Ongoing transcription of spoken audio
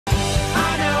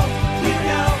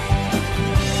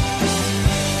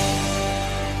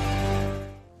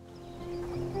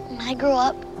grow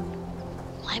up,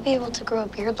 will I be able to grow a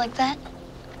beard like that?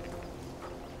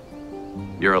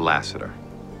 You're a Lassiter.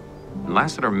 And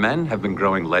Lassiter men have been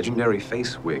growing legendary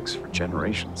face wigs for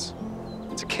generations.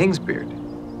 It's a king's beard,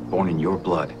 born in your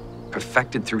blood,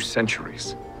 perfected through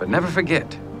centuries. But never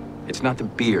forget, it's not the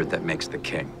beard that makes the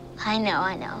king. I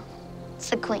know.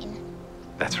 It's the queen.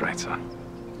 That's right, son.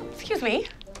 Excuse me,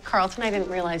 Carlton, I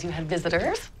didn't realize you had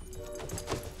visitors.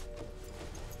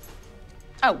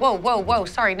 Oh, whoa.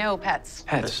 Sorry, no pets.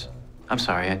 Pets? I'm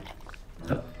sorry.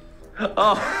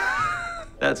 Oh,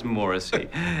 that's Morrissey.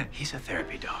 He's a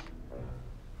therapy dog.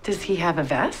 Does he have a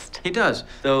vest? He does,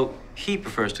 though he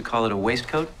prefers to call it a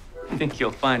waistcoat. I think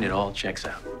you'll find it all checks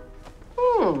out.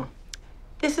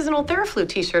 This is an old Theraflu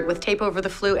t-shirt with tape over the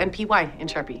flu and PY in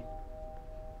Sharpie.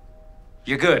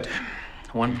 You're good.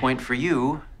 1 point for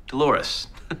you, Dolores.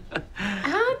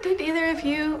 How did either of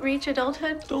you reach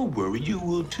adulthood? Don't worry, you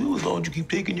will too, as long as you keep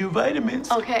taking your vitamins.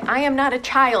 Okay, I am not a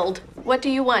child. What do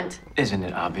you want? Isn't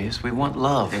it obvious? We want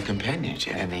love. And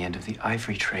companionship. And the end of the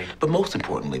ivory trade. But most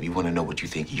importantly, we want to know what you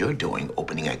think you're doing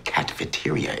opening a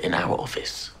cafeteria in our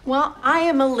office. Well, I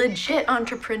am a legit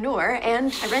entrepreneur,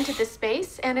 and I rented this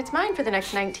space, and it's mine for the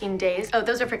next 19 days. Oh,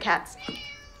 those are for cats.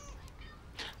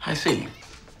 I see.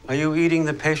 Are you eating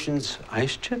the patient's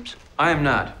ice chips? I am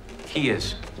not. He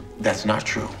is. That's not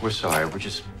true. We're sorry.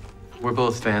 We're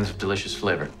both fans of delicious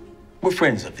flavor. We're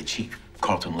friends of the chief,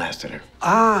 Carlton Lassiter.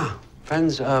 Ah,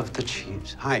 friends of the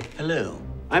chiefs. Hi. Hello.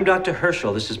 I'm Dr.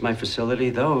 Herschel. This is my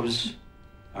facility. Those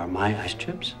are my ice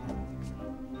chips.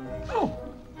 Oh.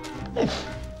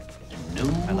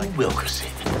 New Wilkerson.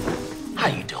 How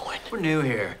you doing? We're new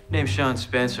here. Name's Sean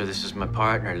Spencer. This is my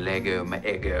partner, Lego, my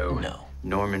ego. No.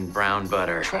 Norman Brown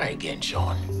Butter. Try again,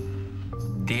 Sean.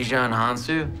 Dijon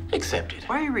Hansu? Accepted.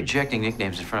 Why are you rejecting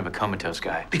nicknames in front of a comatose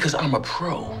guy? Because I'm a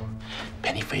pro.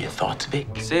 Penny for your thoughts, Vic.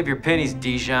 Save your pennies,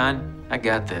 Dijon. I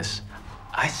got this.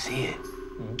 I see it.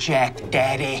 Jack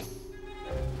Daddy.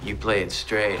 You play it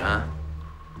straight, huh?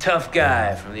 Tough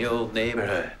guy from the old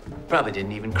neighborhood. Probably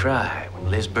didn't even cry when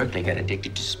Liz Berkeley got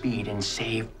addicted to speed and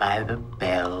Saved by the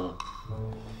Bell.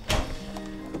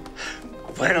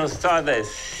 Buenos tardes,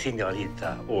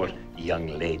 señorita, or young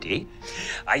lady.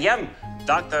 I am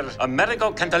Dr.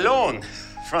 Amerigo Cantalone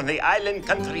from the island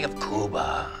country of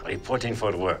Cuba, reporting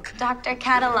for work. Dr.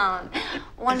 Catalone.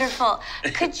 Wonderful.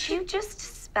 Could you just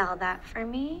spell that for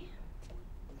me?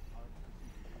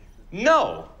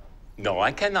 No,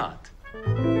 I cannot.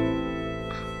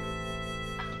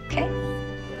 Okay.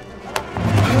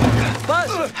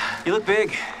 Buzz! You look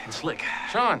big and slick.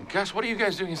 Shawn, Gus, what are you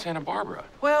guys doing in Santa Barbara?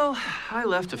 Well, I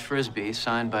left a Frisbee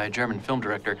signed by a German film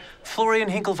director, Florian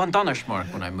Hinkel von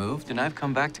Donnerschmark, when I moved, and I've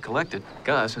come back to collect it.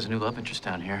 Gus has a new love interest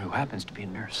down here who happens to be a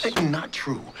nurse. That's not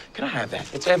true. Can I have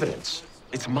that? It's evidence.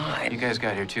 It's mine. You guys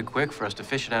got here too quick for us to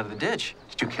fish it out of the ditch.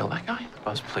 Did you kill that guy?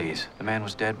 Buzz, please. The man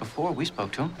was dead before we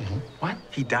spoke to him. What?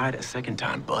 He died a second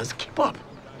time, Buzz. Keep up.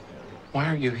 Why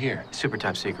are you here? Super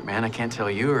top secret, man. I can't tell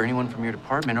you or anyone from your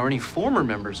department or any former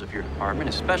members of your department,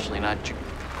 especially not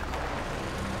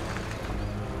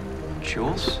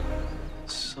Jules?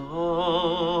 So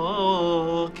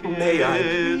May I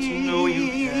please know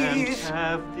you can't please?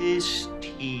 have this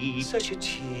tea. Such a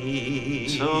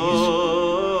tease.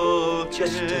 So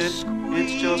Just a it's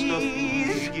just a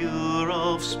squeeze. figure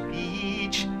of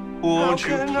speech. Won't you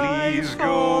can I please go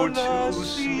fall to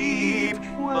asleep sleep?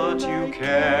 when But I you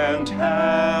can't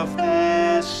have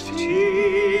this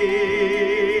tea.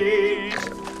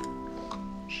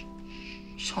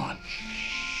 Shawn.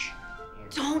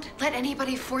 Don't let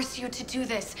anybody force you to do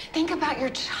this. Think about your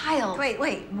child. Wait.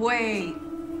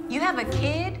 You have a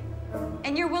kid,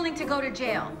 and you're willing to go to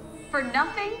jail for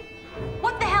nothing?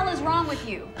 What the hell is wrong with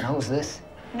you? And who's this?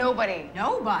 Nobody.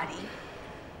 Nobody.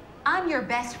 I'm your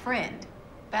best friend.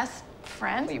 Best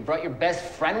friend? You brought your best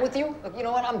friend with you? Look, you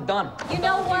know what? I'm done. You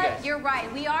know what? You're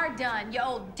right. We are done. You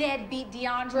old deadbeat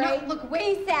DeAndre. No, look,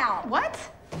 wait. Peace out. What?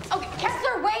 Okay,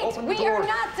 Kessler, wait. Open the We are door.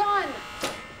 not done.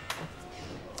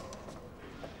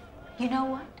 You know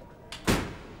what?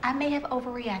 I may have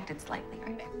overreacted slightly.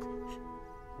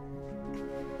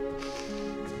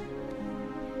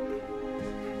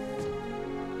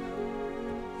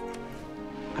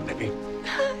 Hi, baby.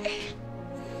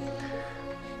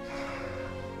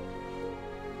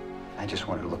 I just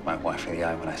wanted to look my wife in the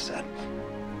eye when I said,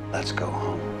 let's go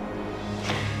home.